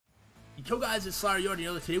Yo guys, it's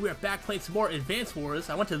slyroh. Today we are back playing some more Advance Wars.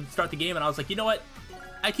 I went to start the game and I was like, you know what?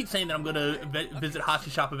 I keep saying that I'm going to visit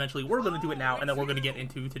Hachi's shop eventually. We're going to do it now, and then we're going to get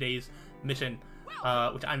into today's mission,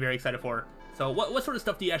 which I'm very excited for. So what sort of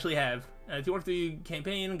stuff do you actually have? If you work through the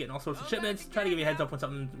campaign, getting all sorts of shipments, try to give you a heads up when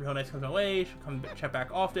something real nice comes my way. Should come check back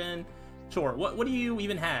often. Sure, what do you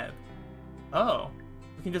even have? Oh,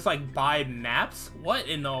 you can just like buy maps? What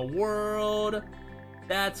in the world?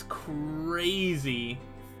 That's crazy.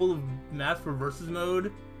 Full of maps for versus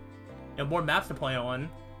mode. And more maps to play on.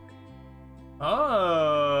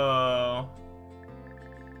 Oh.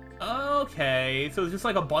 Okay, so it's just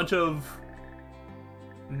like a bunch of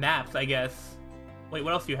maps, I guess. Wait,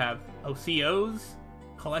 what else do you have? Oh, COs?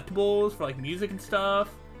 Collectibles for like music and stuff.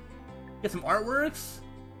 Get some artworks?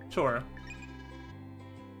 Sure.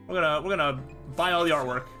 We're gonna buy all the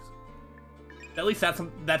artwork. At least that's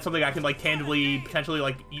something I can like tangibly potentially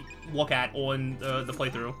like look at on the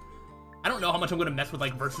playthrough. I don't know how much I'm gonna mess with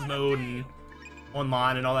like versus mode and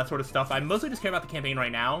online and all that sort of stuff. I mostly just care about the campaign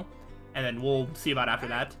right now, and then we'll see about after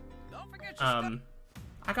that. I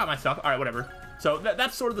got my stuff. All right, whatever. So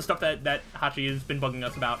that's sort of the stuff that Hachi has been bugging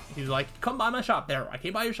us about. He's like, come by my shop. There, I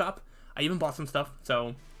came by your shop. I even bought some stuff.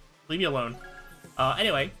 So leave me alone.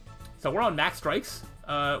 Anyway, so we're on Max Strikes.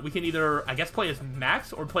 We can either, I guess, play as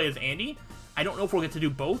Max or play as Andy. I don't know if we'll get to do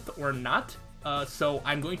both or not, so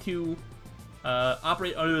I'm going to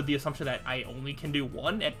operate under the assumption that I only can do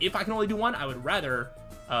one, and if I can only do one, I would rather,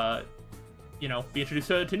 you know, be introduced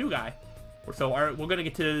to new guy. So we're going to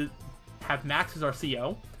get to have Max as our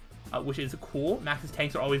CO, which is cool. Max's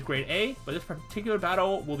tanks are always grade A, but this particular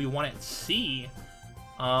battle will be won at C.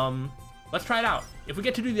 Let's try it out. If we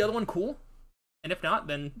get to do the other one, cool, and if not,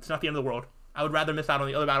 then it's not the end of the world. I would rather miss out on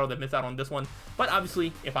the other battle than miss out on this one. But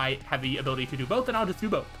obviously, if I have the ability to do both, then I'll just do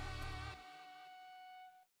both.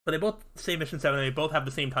 But they both say Mission 7, and they both have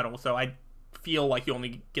the same title, so I feel like you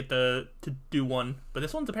only get to do one. But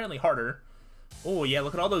this one's apparently harder. Oh yeah,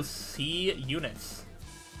 look at all those C units.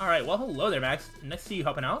 Alright, well hello there, Max. Nice to see you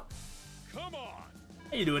helping out. Come on!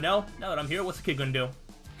 How you doing, Nell? Now that I'm here, what's the kid gonna do?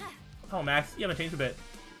 Oh, Max, you haven't changed a bit.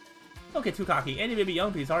 Don't get too cocky. Andy may be young,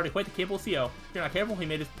 but he's already quite the capable CO. If you're not careful, he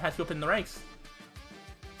may just pass you up in the ranks.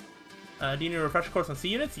 Do you need a refresher course on C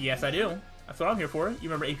units? Yes, I do. That's what I'm here for. You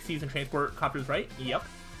remember APCs and transport copters, right? Yep.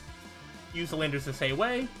 Use the landers to stay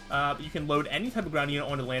away. You can load any type of ground unit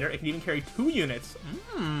onto the lander. It can even carry 2 units.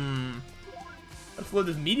 Let's load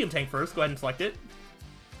this medium tank first. Go ahead and select it.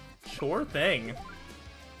 Sure thing.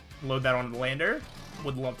 Load that onto the lander.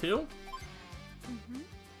 Would love to.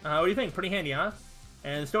 What do you think? Pretty handy, huh?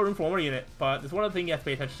 And there's still room for one more unit, but there's one other thing you have to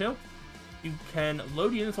pay attention to. You can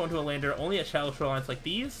load units onto a lander only at shallow shorelines like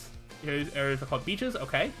these. Areas are called beaches,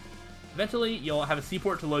 okay. Eventually, you'll have a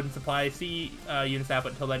seaport to load and supply C units at,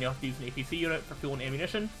 but until then you'll have to use an APC unit for fuel and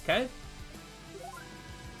ammunition, okay.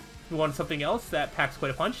 If you want something else that packs quite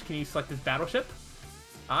a punch, can you select this battleship?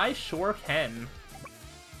 I sure can.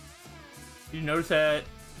 Did you notice that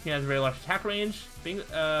it has a very large attack range?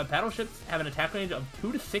 Battleships have an attack range of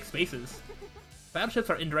 2 to 6 spaces. Battleships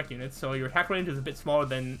are indirect units, so your attack range is a bit smaller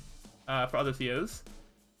than for other COs.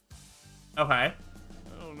 Okay.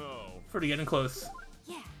 Oh no. Pretty getting close.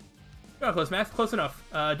 Yeah. You're not close, Max. Close enough.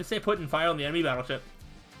 Just stay put and fire on the enemy battleship.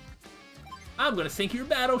 I'm gonna sink your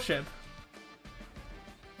battleship.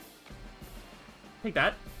 Take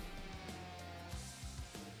that.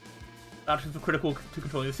 Battleships are critical to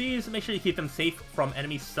controlling the seas. Make sure you keep them safe from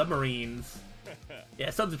enemy submarines. Yeah,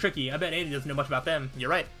 subs are tricky. I bet Andy doesn't know much about them. You're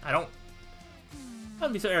right. I don't. I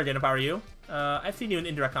wouldn't be so arrogant if I were you. I've seen you in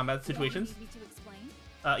indirect combat situations.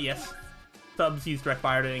 Yes. Subs use direct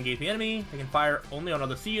fire to engage the enemy. They can fire only on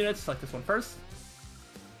other C units, like this one first.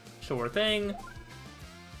 Sure thing.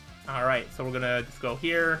 Alright, so we're gonna just go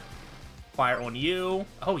here. Fire on you.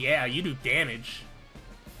 Oh yeah, you do damage.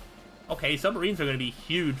 Okay, submarines are gonna be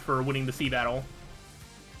huge for winning the sea battle.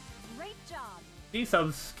 Great job. These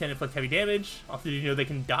subs can inflict heavy damage. Also, did you know they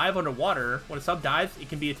can dive underwater? When a sub dives, it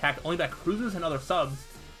can be attacked only by cruisers and other subs.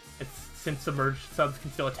 Since submerged subs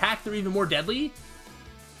can still attack, they're even more deadly.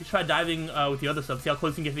 You try diving with the other subs, see how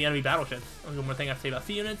close you can get to the enemy battleships. Only one more thing I have to say about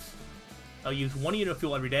C units. They'll use 1 unit of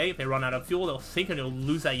fuel every day. If they run out of fuel, they'll sink and they'll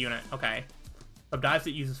lose that unit. Okay. Sub dives,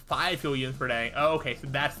 it uses 5 fuel units per day. Oh, okay, so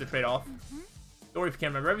that's the trade-off. Don't worry if you can't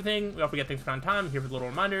remember everything. We all forget things from time. Here for the little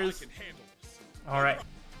reminders. Alright.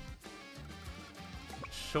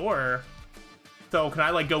 Sure. So, can I,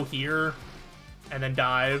 like, go here and then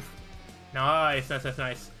dive? Nice,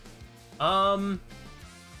 nice.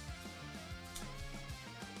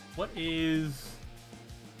 What is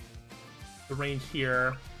the range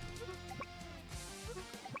here?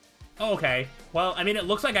 Oh, okay. Well, I mean, it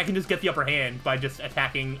looks like I can just get the upper hand by just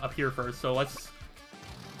attacking up here first, so let's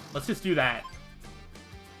just do that.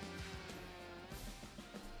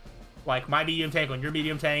 Like, my medium tank on your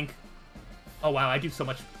medium tank. Oh, wow, I do so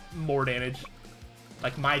much more damage.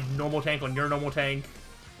 Like, my normal tank on your normal tank.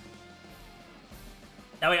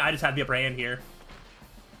 That way I just have the upper hand here.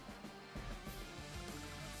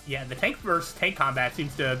 Yeah, the tank versus tank combat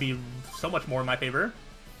seems to be so much more in my favor.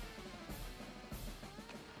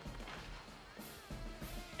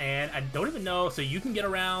 And I don't even know, so you can get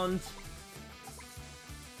around.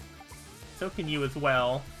 So can you as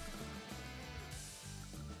well.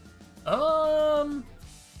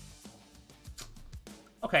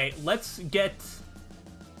 Okay, let's get...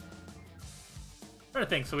 I'm trying to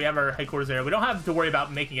think, so we have our headquarters there. We don't have to worry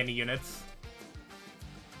about making any units.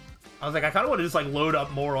 I was like, I kind of want to just, like, load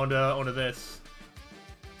up more onto this.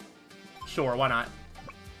 Sure, why not?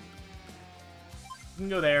 You can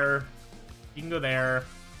go there. You can go there.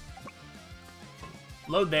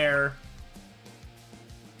 Load there.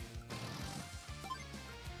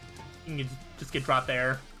 You can just get dropped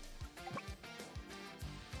there.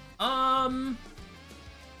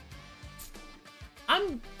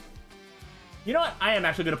 You know what? I am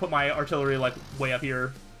actually going to put my artillery, like, way up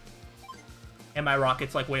here. And my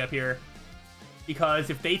rockets, like, way up here.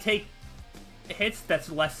 Because if they take hits,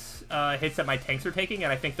 that's less hits that my tanks are taking,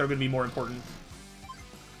 and I think they're going to be more important.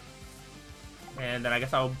 And then I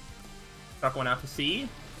guess I'll start going out to sea.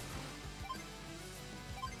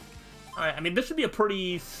 Alright, I mean, this should be a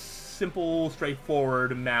pretty simple,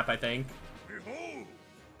 straightforward map, I think. Behold!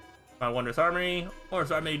 My Wondrous Army.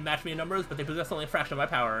 Wondrous Army match me in numbers, but they possess only a fraction of my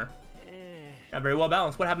power. Not very well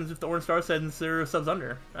balanced. What happens if the Orange Star sends their subs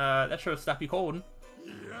under? That sure stop you cold.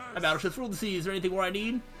 Yes. My battleships rule the sea. Is there anything more I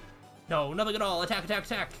need? No, nothing at all. Attack, attack,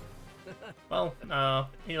 attack. Well,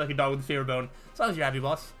 you're like a dog with a fever bone. As long as you're happy,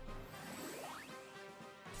 boss.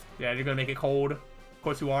 Yeah, you're gonna make it cold. Of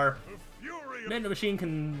course you are. The fury of Man, the machine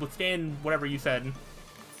can withstand whatever you said.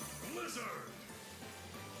 blizzard.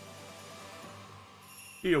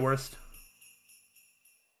 Do your worst.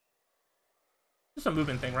 Just a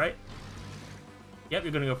movement thing, right? Yep,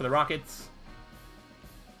 you're gonna go for the rockets.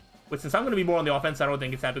 Which, since I'm gonna be more on the offense, I don't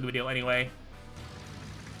think it's that big of a deal anyway.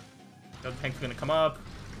 So the tank's gonna come up.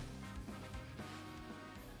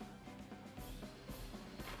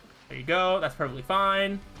 There you go, that's perfectly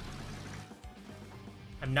fine.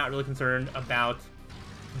 I'm not really concerned about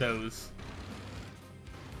those.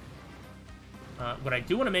 What I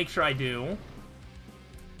do want to make sure I do...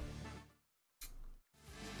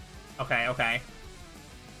 Okay, okay.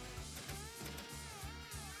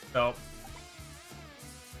 So...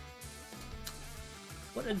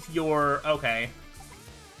 What is your... Okay.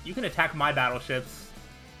 You can attack my battleships.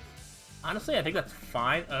 Honestly, I think that's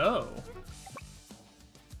fine. Oh.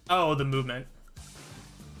 Oh, the movement.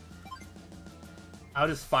 I'll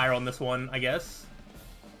just fire on this one, I guess.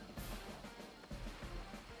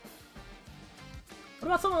 What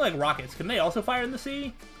about something like rockets? Can they also fire in the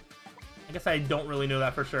sea? I guess I don't really know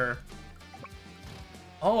that for sure.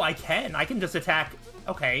 Oh, I can. I can just attack...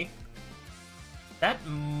 Okay. That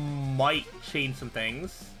might change some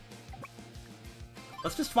things.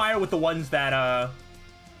 Let's just fire with the ones that,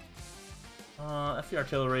 that's the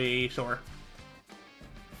artillery, sure.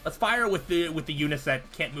 Let's fire with the units that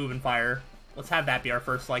can't move and fire. Let's have that be our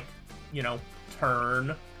first, like, you know, turn.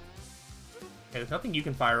 Okay, there's nothing you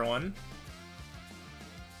can fire on.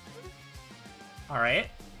 Alright.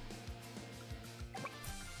 Why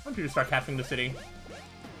don't you just start capturing the city?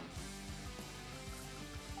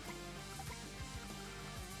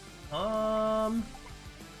 I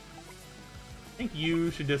think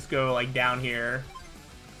you should just go, like, down here.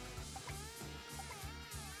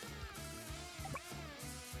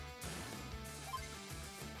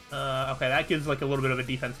 Okay, that gives, like, a little bit of a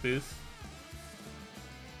defense boost.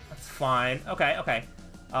 That's fine. Okay, okay.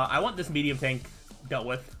 I want this medium tank dealt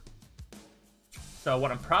with. So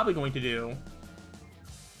what I'm probably going to do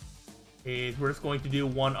is we're just going to do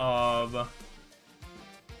one of...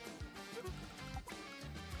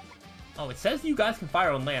 Oh, it says you guys can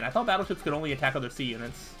fire on land. I thought battleships could only attack other sea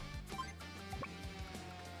units.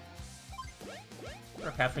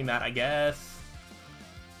 We're capturing that, I guess.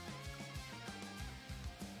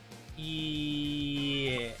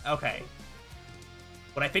 Yeah, okay.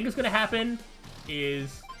 What I think is going to happen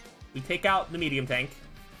is we take out the medium tank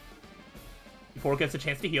before it gets a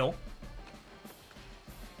chance to heal.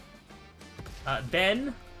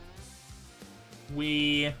 Then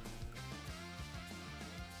we...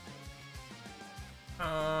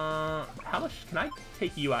 how much can I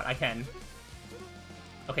take you out? I can.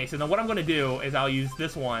 Okay, so then what I'm going to do is I'll use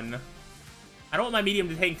this one I don't want my medium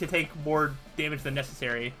to take more damage than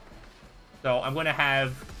necessary. So I'm going to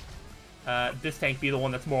have this tank be the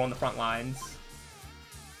one that's more on the front lines.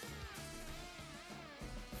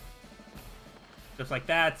 Just like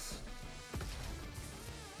that.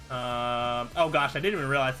 Oh gosh, I didn't even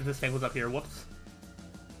realize that this tank was up here. Whoops.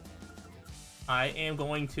 I am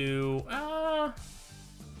going to... Oh,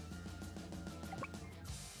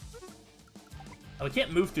 we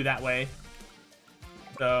can't move through that way.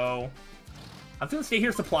 So... I'm just gonna stay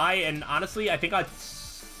here, supply, and honestly, I think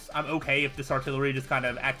I'm okay if this artillery just kind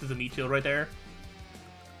of acts as a meat shield right there.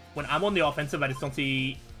 When I'm on the offensive, I just don't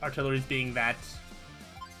see artilleries being that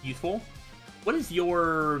useful. What is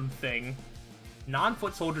your thing?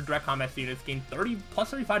 Non-foot soldier direct combat units gain plus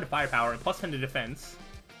 35 to firepower and plus 10 to defense.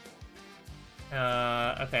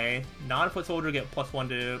 Okay. Non-foot soldier get plus 1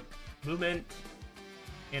 to movement,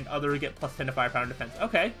 and other get plus 10 to firepower and defense.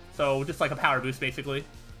 Okay, so just like a power boost, basically,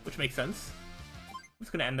 which makes sense. I'm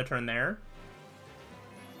just gonna end the turn there.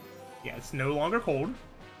 Yeah, it's no longer cold.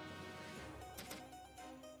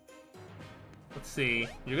 Let's see.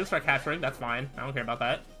 You're gonna start capturing. That's fine. I don't care about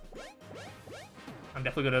that. I'm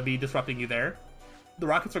definitely gonna be disrupting you there. The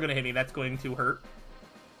rockets are gonna hit me. That's going to hurt.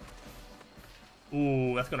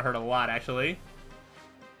 Ooh, that's gonna hurt a lot, actually.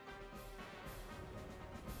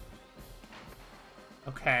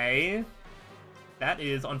 Okay. That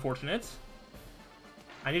is unfortunate.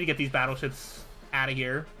 I need to get these battleships out of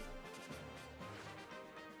here.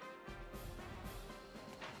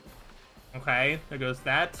 Okay, there goes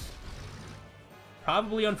that.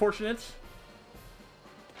 Probably unfortunate.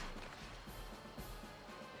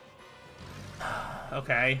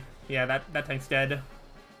 Okay, yeah, that tank's dead.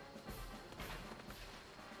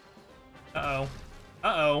 Uh-oh.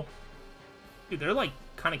 Uh-oh. Dude, they're, like,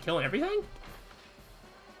 kind of killing everything?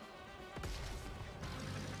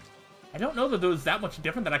 I don't know that there was that much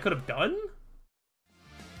different that I could have done.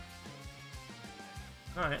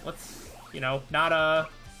 Alright, let's, you know, not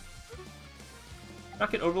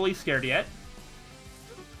get overly scared yet.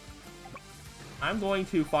 I'm going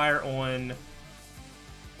to fire on...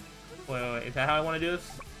 Wait, is that how I want to do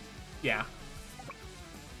this? Yeah.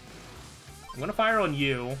 I'm going to fire on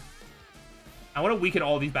you. I want to weaken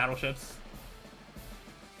all these battleships.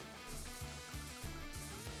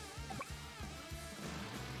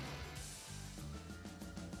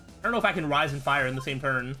 I don't know if I can rise and fire in the same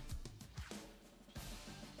turn.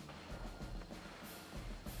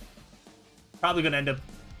 Probably gonna end up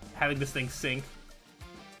having this thing sink.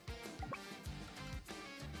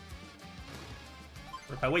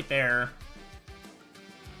 Or if I wait there...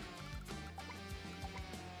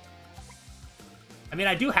 I mean,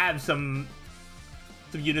 I do have some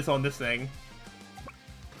units on this thing.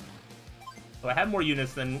 So I have more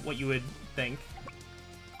units than what you would think.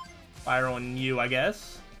 Fire on you, I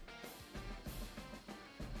guess.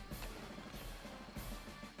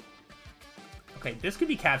 Okay, this could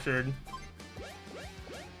be captured.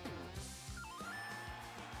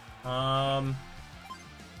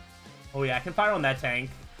 Oh yeah, I can fire on that tank.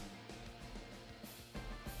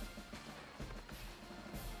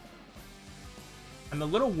 I'm a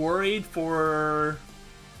little worried for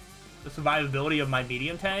the survivability of my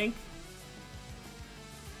medium tank.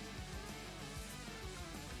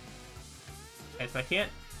 Okay, so I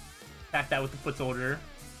can't attack that with the foot soldier.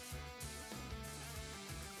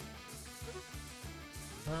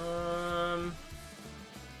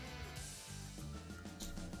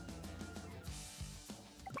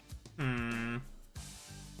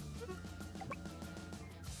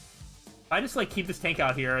 If I just, like, keep this tank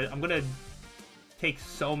out here, I'm gonna take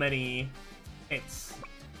so many hits.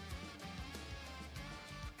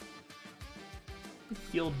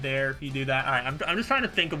 Healed there if you do that. Alright, I'm just trying to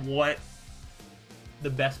think of what the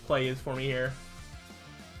best play is for me here.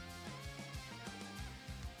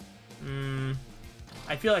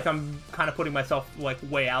 I feel like I'm kind of putting myself, like,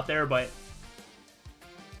 way out there, but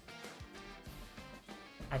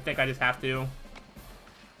I think I just have to.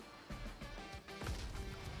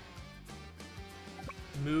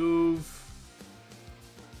 Move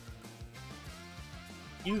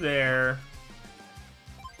you there.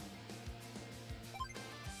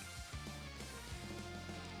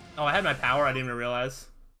 Oh, I had my power. I didn't even realize.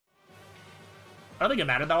 I don't think it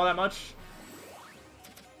mattered all that much.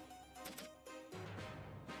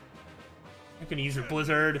 You can use your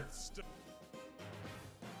blizzard.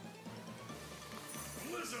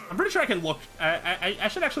 I'm pretty sure I can look. I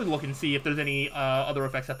should actually look and see if there's any other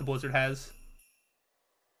effects that the blizzard has.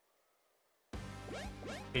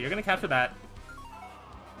 Okay, you're gonna capture that.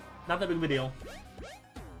 Not that big of a deal.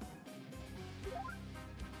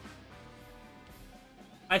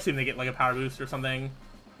 I assume they get like a power boost or something.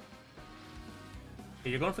 Okay,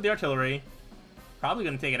 you're going for the artillery. Probably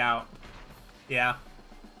gonna take it out. Yeah.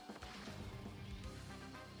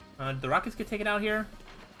 Did the rockets get taken out here?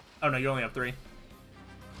 Oh no, you only have 3.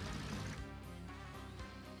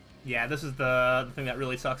 Yeah, this is the thing that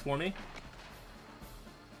really sucks for me.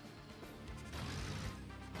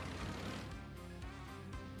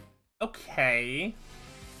 Okay.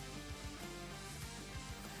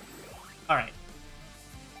 Alright.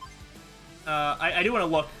 I do want to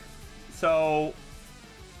look. So,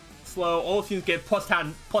 slow. All teams get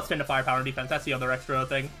 +10 to firepower and defense. That's the other extra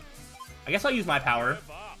thing. I guess I'll use my power.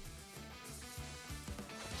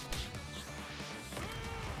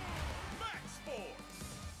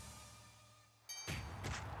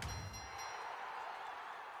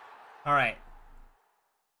 All right.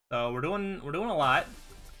 So we're doing a lot.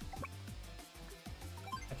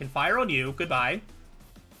 I can fire on you. Goodbye.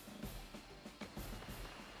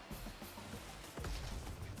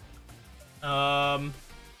 I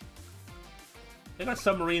think our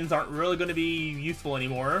submarines aren't really going to be useful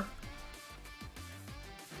anymore,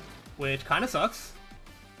 which kind of sucks.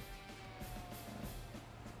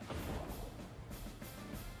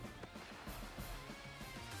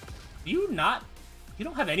 You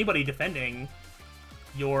don't have anybody defending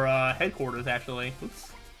your headquarters, actually.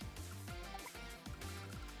 Oops.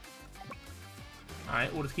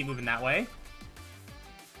 Alright, we'll just keep moving that way.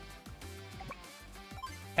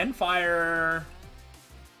 10 fire.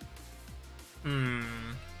 Can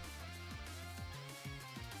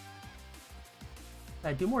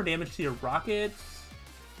I do more damage to your rockets?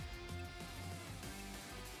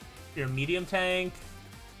 Your medium tank?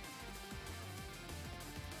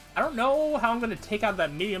 I don't know how I'm going to take out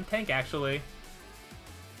that medium tank, actually.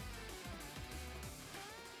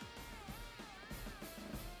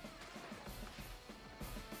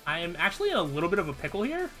 I am actually in a little bit of a pickle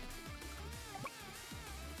here.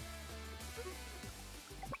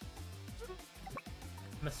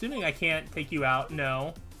 I'm assuming I can't take you out.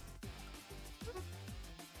 No.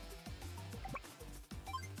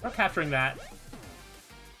 We're capturing that.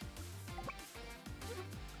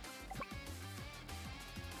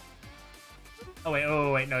 Oh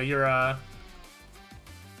wait, no, you're,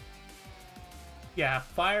 yeah,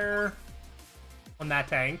 fire on that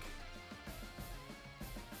tank.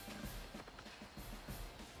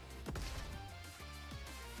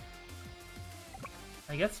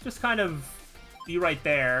 I guess just kind of be right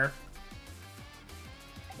there.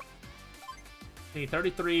 Okay,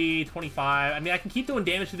 33, 25. I mean, I can keep doing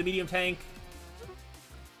damage to the medium tank.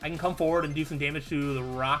 I can come forward and do some damage to the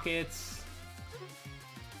rockets.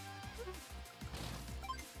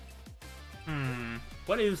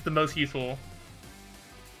 What is the most useful?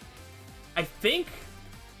 I think...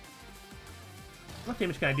 What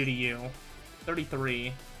damage can I do to you?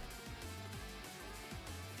 33.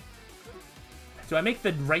 Do I make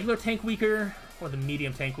the regular tank weaker or the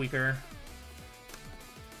medium tank weaker?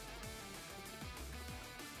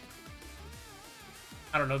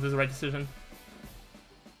 I don't know if this is the right decision.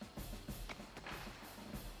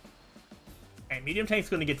 Okay, medium tank's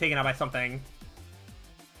going to get taken out by something.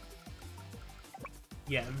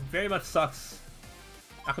 Yeah, very much sucks.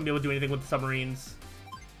 Not going to be able to do anything with the submarines.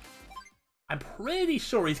 I'm pretty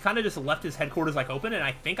sure he's kind of just left his headquarters like open, and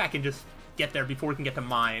I think I can just get there before we can get to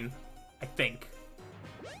mine. I think.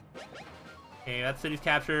 Okay, that city's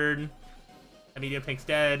captured. The medium tank's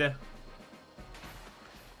dead.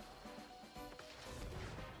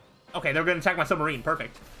 Okay, they're going to attack my submarine.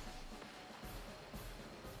 Perfect.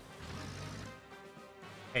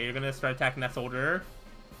 Okay, you're going to start attacking that soldier.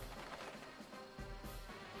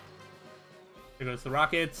 There goes the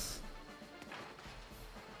rockets.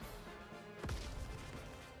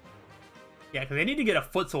 Yeah, because they need to get a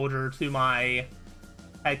foot soldier to my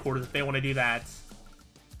headquarters if they want to do that.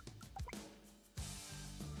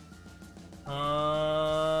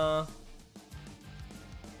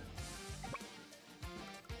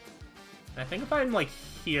 I think if I'm, like,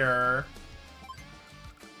 here...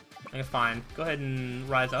 I think it's fine. Go ahead and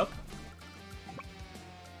rise up.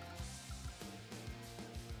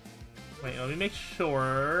 Wait, let me make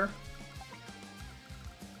sure...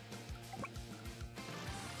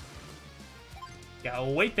 Yeah,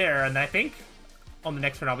 I'll wait there, and I think on the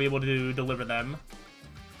next turn I'll be able to deliver them.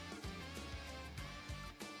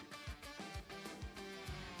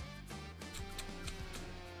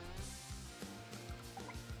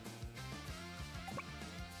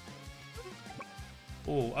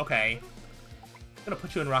 Ooh, okay. I'm gonna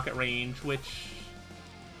put you in rocket range, which...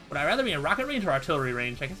 Would I rather be in rocket range or artillery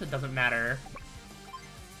range? I guess it doesn't matter.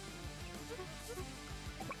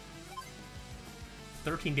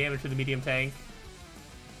 13 damage to the medium tank.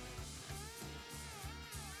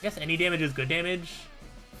 I guess any damage is good damage.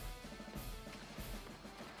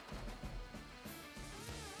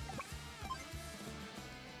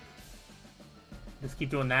 Just keep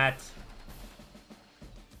doing that.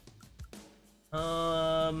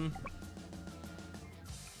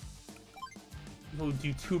 We'll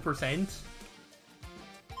do 2%.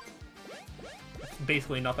 That's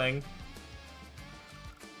basically nothing.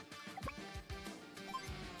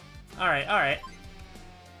 Alright, alright.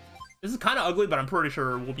 This is kind of ugly, but I'm pretty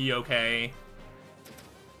sure we'll be okay.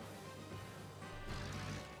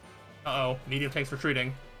 Uh-oh. Medium tank's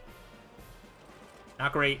retreating.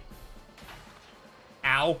 Not great.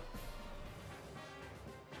 Ow.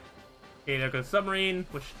 Okay, there goes submarine,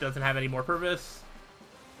 which doesn't have any more purpose.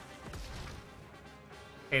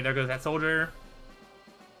 Okay, there goes that soldier.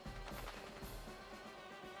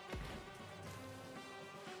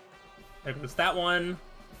 There goes that one.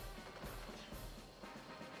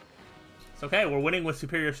 It's okay, we're winning with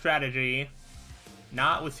superior strategy,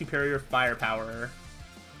 not with superior firepower.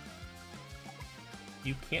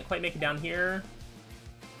 You can't quite make it down here.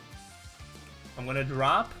 I'm gonna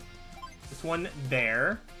drop this one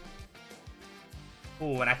there.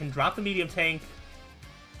 Oh, and I can drop the medium tank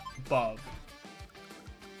above.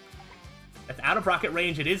 That's out of rocket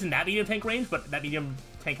range. It is in that medium tank range, but that medium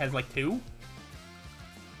tank has like 2.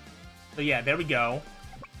 So yeah, there we go.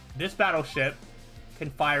 This battleship can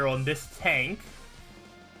fire on this tank.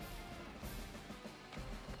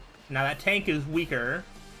 Now that tank is weaker.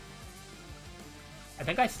 I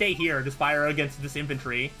think I stay here, just fire against this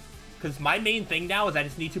infantry. Because my main thing now is I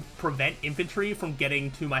just need to prevent infantry from getting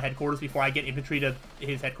to my headquarters before I get infantry to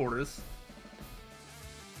his headquarters.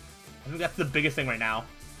 I think that's the biggest thing right now.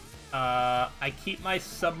 I keep my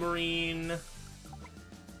submarine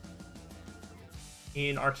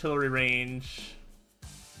in artillery range.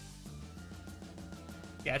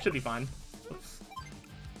 Yeah, it should be fine. Oops.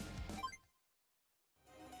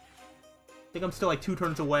 I think I'm still like 2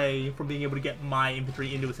 turns away from being able to get my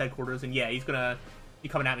infantry into his headquarters, and yeah, he's gonna be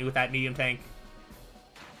coming at me with that medium tank.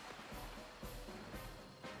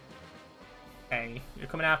 Okay, you're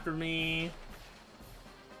coming after me.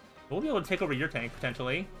 We'll be able to take over your tank,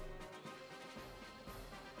 potentially.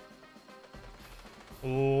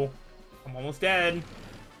 Oh, I'm almost dead.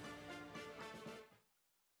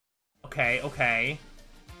 Okay, okay.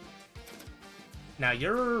 Now,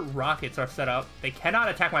 your rockets are set up. They cannot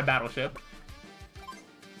attack my battleship.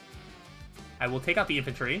 I will take out the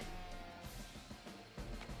infantry.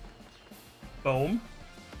 Boom.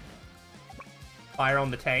 Fire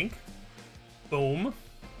on the tank. Boom.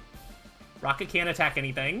 Rocket can't attack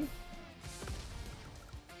anything.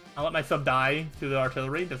 I'll let my sub die to the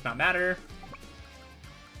artillery. Does not matter.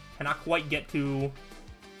 Cannot quite get to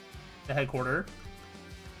the headquarters.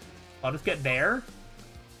 I'll just get there.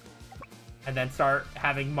 And then start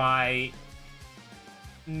having my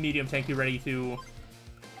medium tank be ready to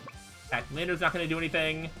attack. Lander's not going to do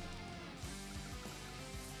anything.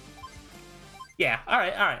 Yeah,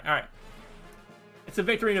 alright, alright, alright. It's a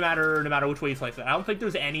victory no matter which way you slice it. I don't think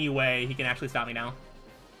there's any way he can actually stop me now.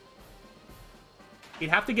 He'd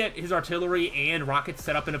have to get his artillery and rockets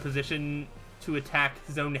set up in a position to attack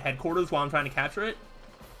his own headquarters while I'm trying to capture it.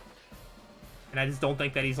 And I just don't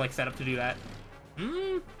think that he's, like, set up to do that.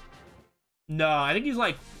 No, I think he's,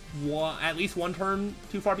 like, at least 1 turn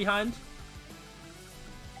too far behind.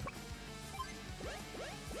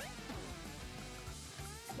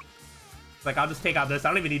 Like, I'll just take out this. I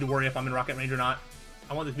don't even need to worry if I'm in rocket range or not.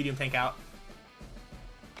 I want this medium tank out.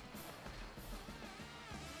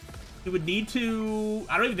 He would need to...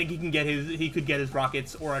 I don't even think he can get his... He could get his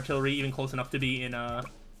rockets or artillery even close enough to be in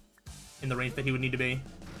the range that he would need to be.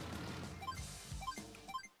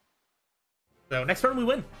 So, next turn we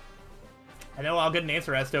win. I know I'll get an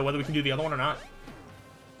answer as to whether we can do the other one or not.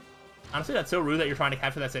 Honestly, that's so rude that you're trying to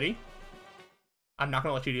capture that city. I'm not going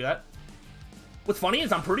to let you do that. What's funny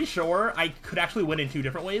is I'm pretty sure I could actually win in 2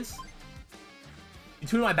 different ways.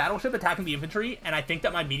 Between my battleship attacking the infantry, and I think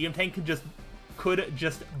that my medium tank could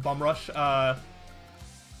just bum rush the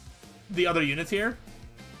other units here.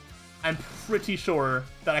 I'm pretty sure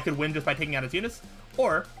that I could win just by taking out his units,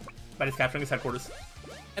 or by just capturing his headquarters.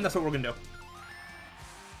 And that's what we're gonna do.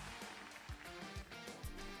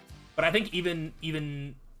 But I think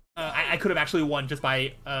I could have actually won just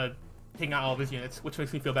by taking out all of his units, which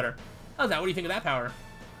makes me feel better. How's that? What do you think of that power?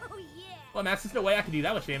 Oh, yeah. Well, Max, there's no way I can do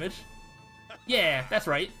that much damage. Yeah, that's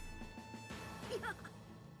right.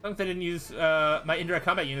 As long as I didn't use my indirect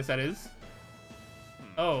combat units, that is.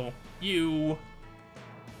 Oh, you...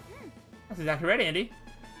 That's exactly right, Andy.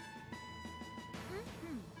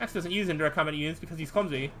 Max doesn't use indirect combat units because he's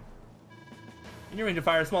clumsy. And your range of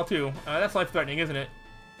fire is small, too. That's life-threatening, isn't it?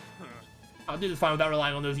 I'll do this fine without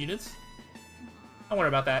relying on those units. Don't worry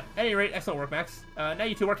about that. At any rate, excellent work, Max. Now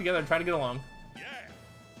you two work together and try to get along. Yeah.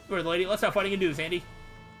 Where, lady? Let's stop fighting and do this, Andy.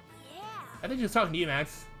 Yeah. I think she was talking to you,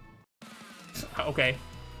 Max. Okay.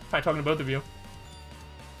 Probably talking to both of you.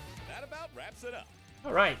 That about wraps it up.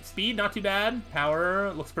 Alright, speed, not too bad.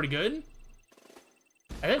 Power looks pretty good.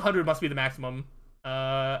 I think 100 must be the maximum.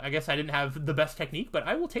 I guess I didn't have the best technique, but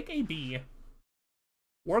I will take a B.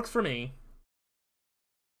 Works for me.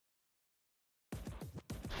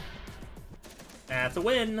 That's a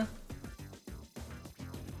win.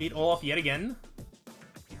 Beat Olaf yet again.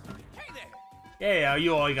 Hey there. Yeah,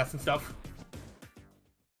 you all got some stuff.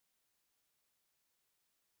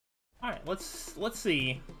 Alright, let's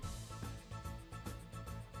see.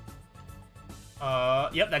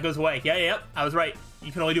 Yep, that goes away. Yep, I was right.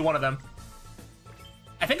 You can only do one of them.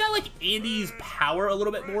 I think I like Andy's power a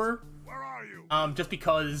little bit more. Where are you? Just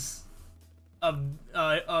because of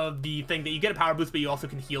the thing that you get a power boost, but you also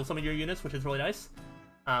can heal some of your units, which is really nice.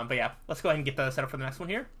 But yeah, let's go ahead and get the setup for the next one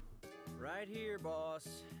here. Right here, boss.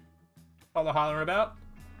 All the hollering about.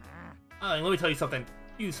 Let me tell you something.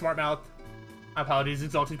 You smart mouth. My apologies,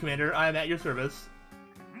 Exalted Commander. I am at your service.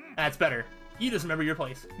 That's better. You just remember your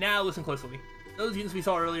place. Now listen closely. Those units we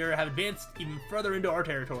saw earlier have advanced even further into our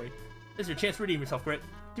territory. This is your chance to redeem yourself, Grit.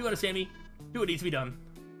 Do you understand me? Do what needs to be done.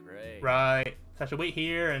 Great. Right. So I should wait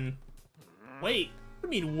here and... Wait. What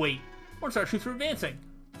do you mean, wait? Once our troops are advancing.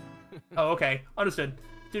 Oh, okay. Understood.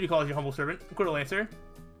 Duty calls your humble servant. Grit will answer.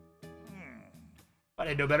 I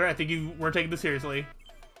didn't know better. I think you weren't taking this seriously.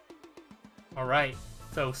 Alright.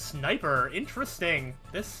 So, Sniper. Interesting.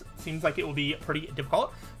 This seems like it will be pretty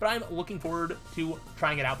difficult, but I'm looking forward to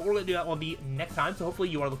trying it out. But we're going to do that on the next time, so hopefully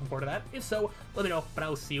you are looking forward to that. If so, let me know, but I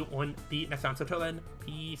will see you on the next time. So, till then,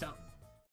 peace out.